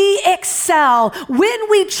when we excel, when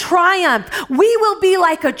we triumph, we will be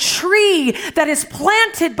like a tree that is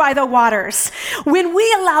planted by the waters. When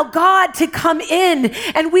we allow God to come in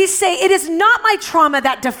and we say, it is not my trauma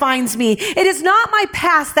that defines me. It is not my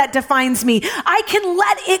past that defines me. I can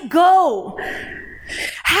let it go.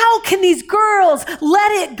 How can these girls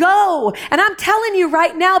let it go? And I'm telling you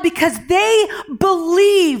right now, because they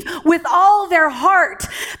believe with all their heart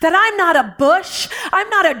that I'm not a bush, I'm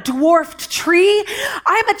not a dwarfed tree,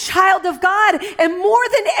 I'm a child of God. And more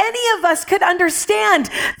than any of us could understand,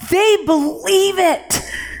 they believe it.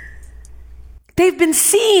 They've been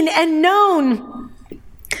seen and known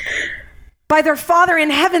by their Father in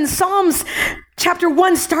heaven. Psalms chapter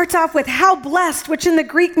 1 starts off with how blessed, which in the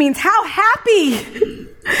Greek means how happy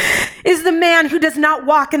is the man who does not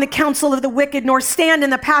walk in the counsel of the wicked, nor stand in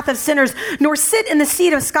the path of sinners, nor sit in the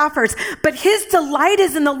seat of scoffers. But his delight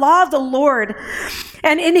is in the law of the Lord,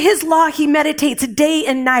 and in his law he meditates day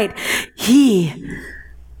and night. She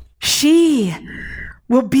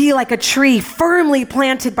will be like a tree firmly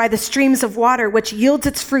planted by the streams of water, which yields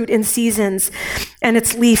its fruit in seasons, and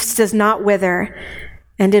its leaves does not wither.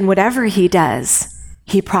 And in whatever he does,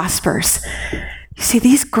 he prospers. You see,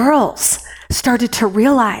 these girls started to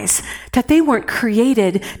realize that they weren't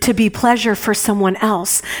created to be pleasure for someone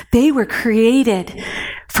else. They were created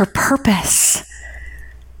for purpose.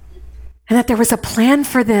 And that there was a plan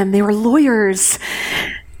for them. They were lawyers.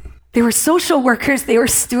 They were social workers. They were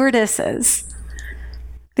stewardesses.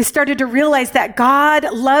 They started to realize that God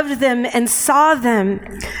loved them and saw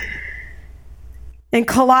them. In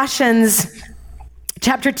Colossians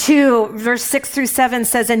Chapter 2, verse 6 through 7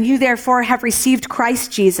 says, "And you therefore have received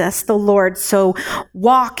Christ Jesus, the Lord, so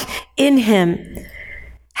walk in him,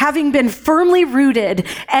 having been firmly rooted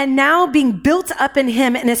and now being built up in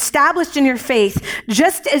him and established in your faith,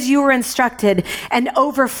 just as you were instructed, and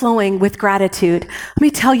overflowing with gratitude." Let me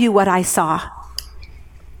tell you what I saw.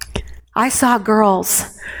 I saw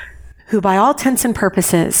girls who, by all intents and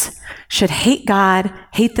purposes, should hate God,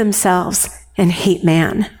 hate themselves, and hate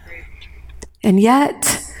man. And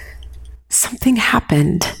yet, something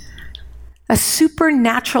happened. A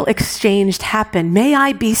supernatural exchange happened. May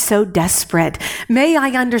I be so desperate. May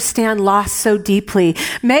I understand loss so deeply.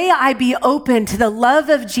 May I be open to the love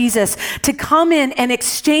of Jesus to come in and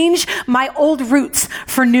exchange my old roots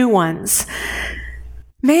for new ones.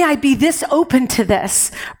 May I be this open to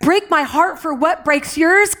this. Break my heart for what breaks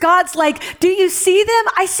yours. God's like, do you see them?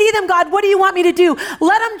 I see them, God. What do you want me to do?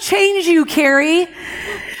 Let them change you, Carrie.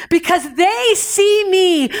 Because they see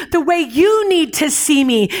me the way you need to see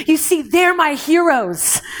me. You see, they're my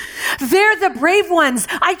heroes. They're the brave ones.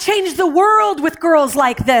 I change the world with girls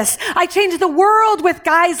like this. I change the world with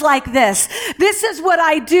guys like this. This is what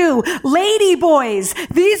I do. Lady boys,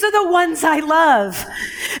 these are the ones I love.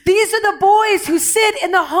 These are the boys who sit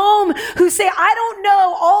in the home who say, I don't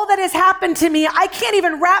know all that has happened to me. I can't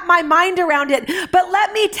even wrap my mind around it. But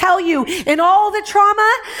let me tell you, in all the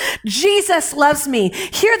trauma, Jesus loves me.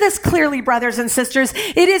 Hear this clearly, brothers and sisters.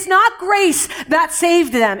 It is not grace that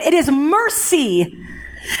saved them. It is mercy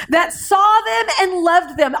that saw them and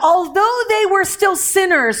loved them. Although they were still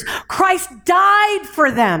sinners, Christ died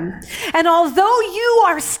for them. And although you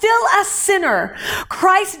are still a sinner,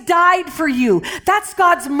 Christ died for you. That's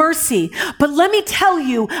God's mercy. But let me tell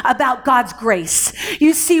you about God's grace.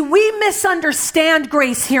 You see, we misunderstand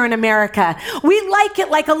grace here in America. We like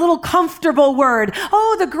it like a little comfortable word.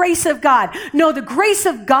 Oh, the grace of God. No, the grace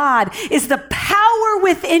of God is the power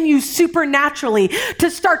within you supernaturally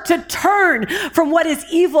to start to turn from what is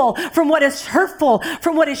evil, from what is hurtful,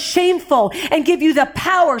 from what is shameful, and give you the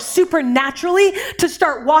power supernaturally to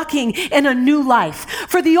start walking in a new life.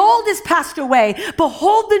 For the old is passed away.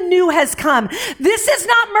 Behold, the new has come. This is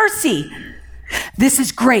not mercy. This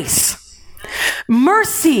is grace.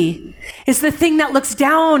 Mercy is the thing that looks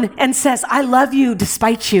down and says, I love you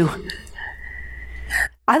despite you.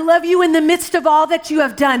 I love you in the midst of all that you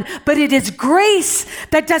have done, but it is grace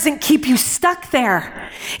that doesn't keep you stuck there.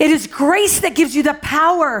 It is grace that gives you the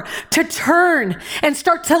power to turn and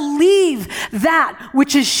start to leave that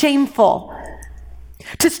which is shameful,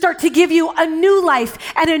 to start to give you a new life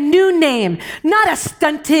and a new name, not a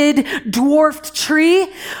stunted, dwarfed tree,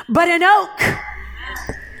 but an oak.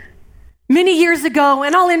 Many years ago,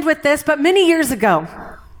 and I'll end with this, but many years ago,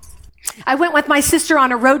 I went with my sister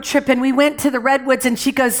on a road trip and we went to the redwoods and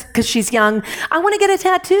she goes, because she's young, I want to get a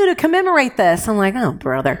tattoo to commemorate this. I'm like, oh,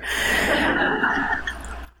 brother.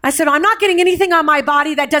 I said, I'm not getting anything on my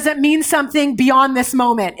body that doesn't mean something beyond this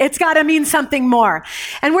moment. It's got to mean something more.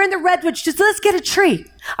 And we're in the redwoods, just let's get a tree.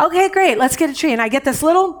 Okay, great, let's get a tree. And I get this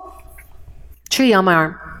little tree on my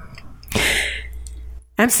arm.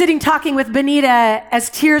 I'm sitting talking with Benita as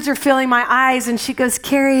tears are filling my eyes and she goes,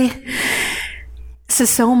 Carrie, this is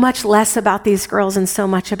so much less about these girls and so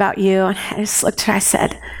much about you. And I just looked at her, I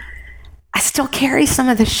said, I still carry some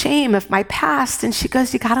of the shame of my past. And she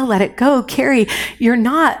goes, you got to let it go. Carrie, you're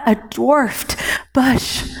not a dwarfed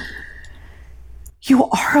bush. You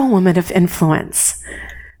are a woman of influence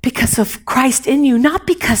because of Christ in you, not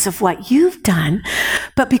because of what you've done,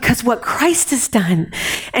 but because what Christ has done.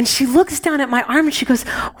 And she looks down at my arm and she goes,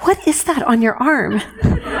 what is that on your arm?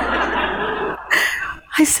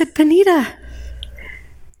 I said, Benita,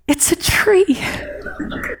 it's a tree.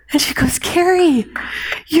 And she goes, Carrie,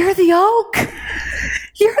 you're the oak.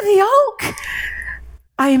 You're the oak.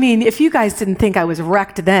 I mean, if you guys didn't think I was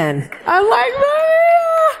wrecked then, I'm like,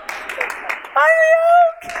 I'm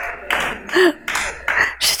the oak.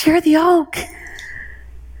 She said, you're the oak.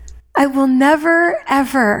 I will never,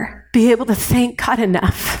 ever be able to thank God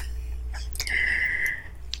enough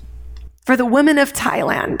for the women of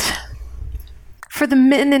Thailand, for the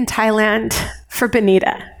men in Thailand, for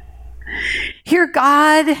Benita. Here,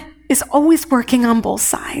 God is always working on both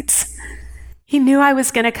sides. He knew I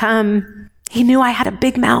was going to come. He knew I had a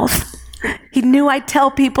big mouth. He knew I'd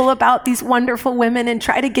tell people about these wonderful women and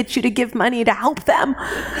try to get you to give money to help them.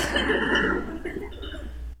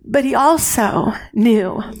 But he also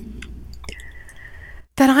knew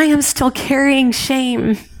that I am still carrying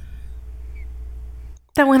shame.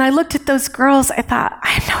 That when I looked at those girls, I thought,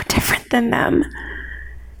 I'm no different than them.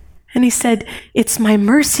 And he said, it's my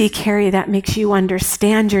mercy, Carrie, that makes you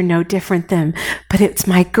understand you're no different than, but it's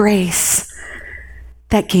my grace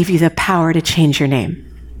that gave you the power to change your name.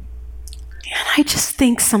 And I just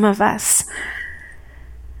think some of us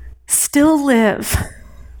still live.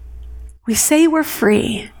 We say we're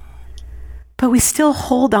free, but we still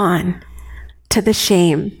hold on to the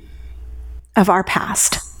shame of our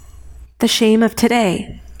past, the shame of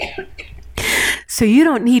today. So you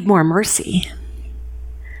don't need more mercy.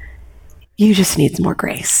 You just need more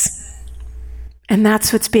grace. And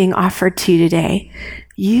that's what's being offered to you today.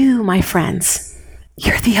 You, my friends,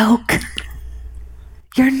 you're the oak.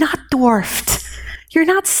 You're not dwarfed. You're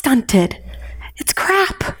not stunted. It's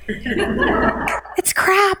crap. It's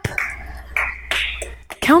crap.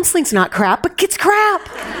 Counseling's not crap, but it's crap.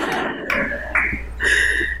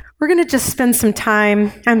 We're going to just spend some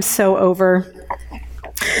time. I'm so over.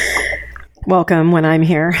 Welcome when I'm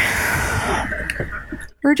here.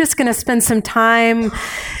 We're just going to spend some time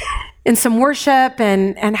in some worship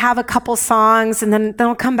and have a couple songs, and then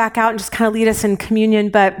they'll come back out and just kind of lead us in communion.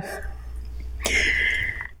 But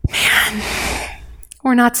man,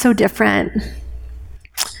 we're not so different.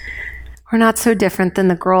 We're not so different than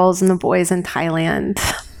the girls and the boys in Thailand.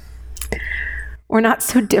 We're not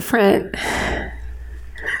so different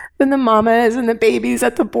than the mamas and the babies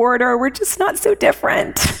at the border. We're just not so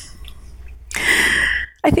different.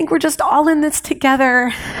 I think we're just all in this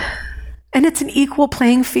together. And it's an equal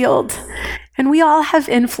playing field. And we all have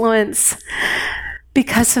influence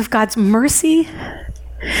because of God's mercy.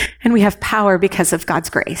 And we have power because of God's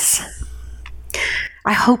grace.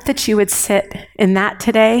 I hope that you would sit in that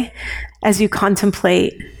today as you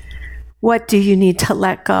contemplate, what do you need to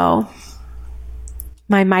let go?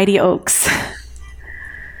 My mighty oaks.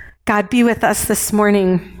 God, be with us this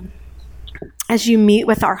morning as you meet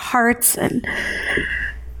with our hearts and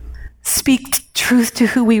speak truth to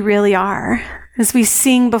who we really are. As we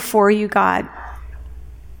sing before you, God,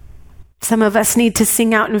 some of us need to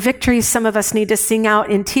sing out in victory. Some of us need to sing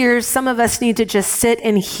out in tears. Some of us need to just sit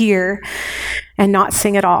and hear and not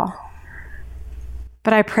sing at all.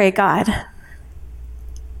 But I pray, God,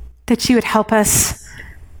 that you would help us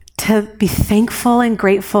to be thankful and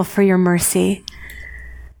grateful for your mercy,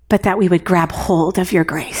 but that we would grab hold of your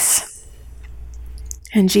grace.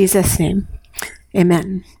 In Jesus' name,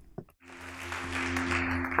 amen.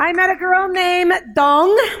 I met a girl named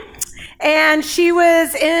Dong, and she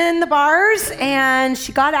was in the bars, and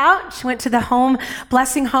she got out. She went to the home,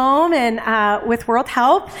 blessing home, and with World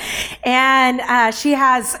Help, and she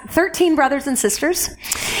has 13 brothers and sisters,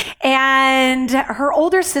 and her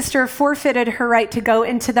older sister forfeited her right to go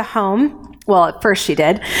into the home. Well, at first she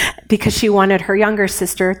did, because she wanted her younger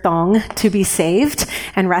sister, Thong, to be saved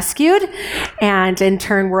and rescued. And in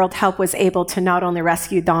turn, World Help was able to not only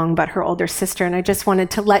rescue Thong, but her older sister. And I just wanted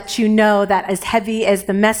to let you know that as heavy as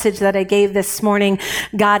the message that I gave this morning,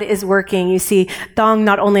 God is working. You see, Thong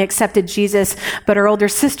not only accepted Jesus, but her older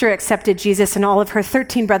sister accepted Jesus, and all of her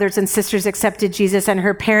 13 brothers and sisters accepted Jesus, and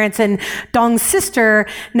her parents and Thong's sister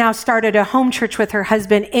now started a home church with her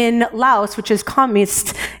husband in Laos, which is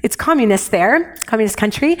communist. It's communist there, communist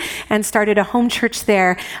country, and started a home church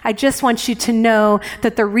there. I just want you to know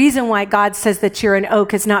that the reason why God says that you're an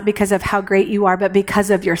oak is not because of how great you are, but because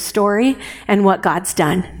of your story and what God's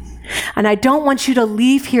done. And I don't want you to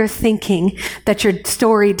leave here thinking that your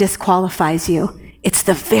story disqualifies you. It's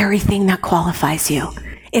the very thing that qualifies you.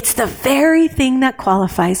 It's the very thing that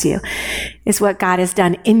qualifies you, is what God has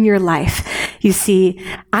done in your life. You see,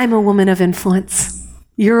 I'm a woman of influence.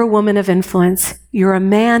 You're a woman of influence. You're a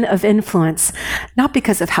man of influence, not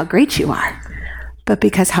because of how great you are, but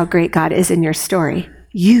because how great God is in your story.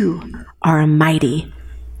 You are a mighty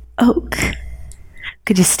oak.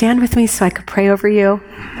 Could you stand with me so I could pray over you?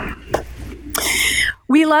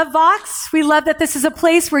 We love Vox. We love that this is a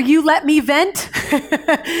place where you let me vent.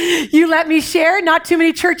 You let me share. Not too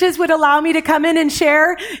many churches would allow me to come in and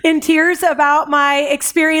share in tears about my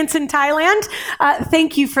experience in Thailand.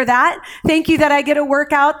 Thank you for that. Thank you that I get to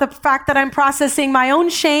work out the fact that I'm processing my own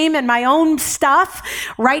shame and my own stuff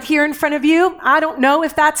right here in front of you. I don't know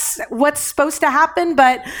if that's what's supposed to happen,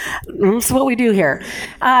 but it's what we do here.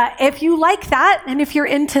 If you like that, and if you're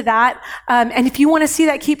into that, and if you want to see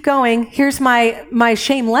that keep going, here's my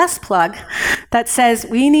shameless plug that says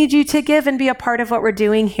we need you to give and be a part of what we're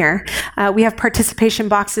doing here. We have participation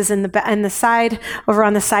boxes in the side, over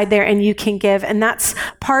on the side there, and you can give. And that's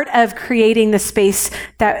part of creating the space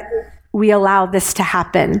that we allow this to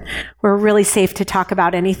happen. We're really safe to talk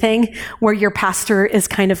about anything, where your pastor is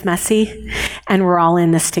kind of messy, and we're all in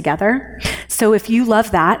this together. So if you love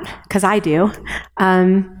that, because I do,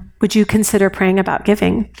 would you consider praying about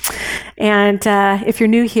giving? And if you're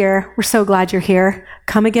new here, we're so glad you're here.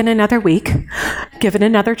 come again another week. Give it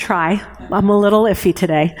another try. I'm a little iffy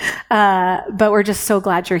today, but we're just so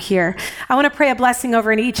glad you're here. I want to pray a blessing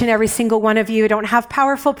over each and every single one of you. I don't have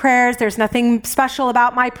powerful prayers. There's nothing special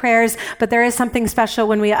about my prayers, but there is something special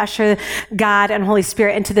when we usher God and Holy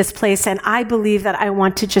Spirit into this place. And I believe that I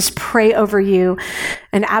want to just pray over you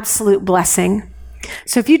an absolute blessing.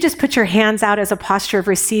 So if you just put your hands out as a posture of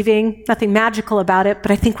receiving, nothing magical about it,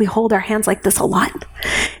 but I think we hold our hands like this a lot.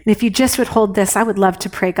 And if you just would hold this, I would love to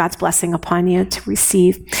pray God's blessing upon you to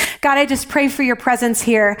receive. God, I just pray for your presence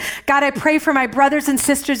here. God, I pray for my brothers and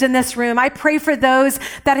sisters in this room. I pray for those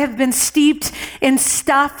that have been steeped in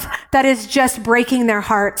stuff that is just breaking their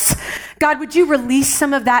hearts. God, would you release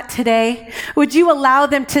some of that today? Would you allow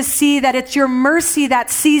them to see that it's your mercy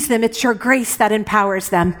that sees them, it's your grace that empowers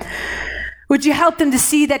them? Would you help them to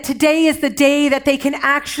see that today is the day that they can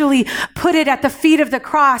actually put it at the feet of the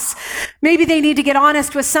cross? Maybe they need to get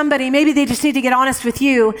honest with somebody. Maybe they just need to get honest with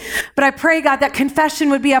you. But I pray, God, that confession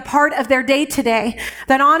would be a part of their day today.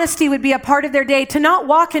 That honesty would be a part of their day. To not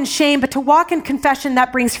walk in shame, but to walk in confession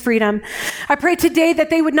that brings freedom. I pray today that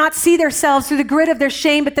they would not see themselves through the grid of their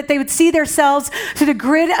shame, but that they would see themselves through the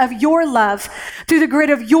grid of your love, through the grid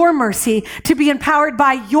of your mercy, to be empowered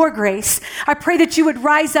by your grace. I pray that you would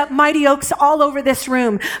rise up mighty oaks all over this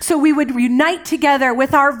room, so we would unite together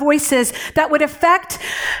with our voices that would affect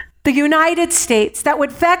the United States, that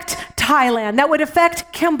would affect Thailand, that would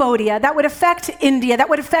affect Cambodia, that would affect India, that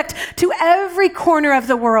would affect to every corner of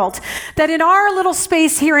the world. That in our little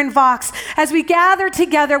space here in Vox, as we gather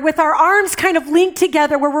together with our arms kind of linked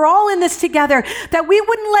together, where we're all in this together, that we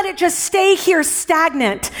wouldn't let it just stay here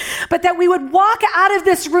stagnant, but that we would walk out of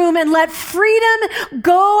this room and let freedom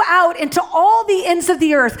go out into all the ends of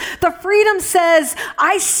the earth. The freedom says,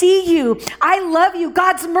 I see you, I love you,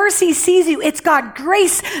 God's mercy sees you. It's God's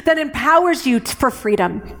grace that empowers you for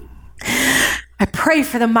freedom. I pray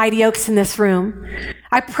for the mighty oaks in this room.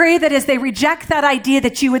 I pray that as they reject that idea,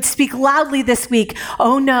 that you would speak loudly this week.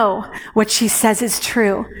 Oh no, what she says is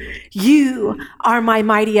true. You are my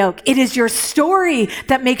mighty oak. It is your story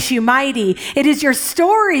that makes you mighty. It is your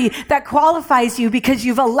story that qualifies you because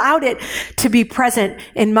you've allowed it to be present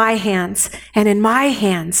in my hands. And in my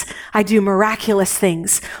hands, I do miraculous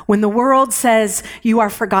things. When the world says you are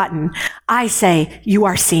forgotten, I say you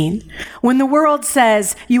are seen. When the world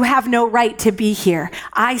says you have no right to be here,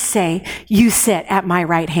 I say you sit at my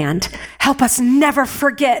right hand. Help us never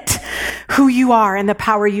forget who you are and the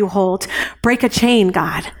power you hold. Break a chain,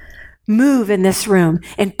 God. Move in this room.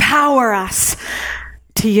 Empower us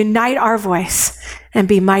to unite our voice and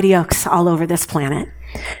be mighty oaks all over this planet.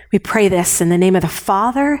 We pray this in the name of the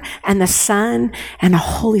Father and the Son and the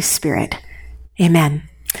Holy Spirit. Amen.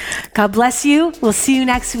 God bless you. We'll see you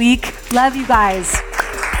next week. Love you guys.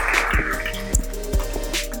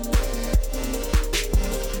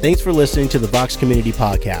 Thanks for listening to the Vox Community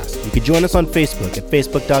Podcast. You can join us on Facebook at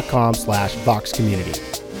facebook.com/Vox Community.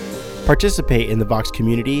 Participate in the Vox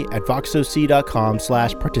community at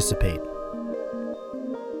voxoc.com/participate.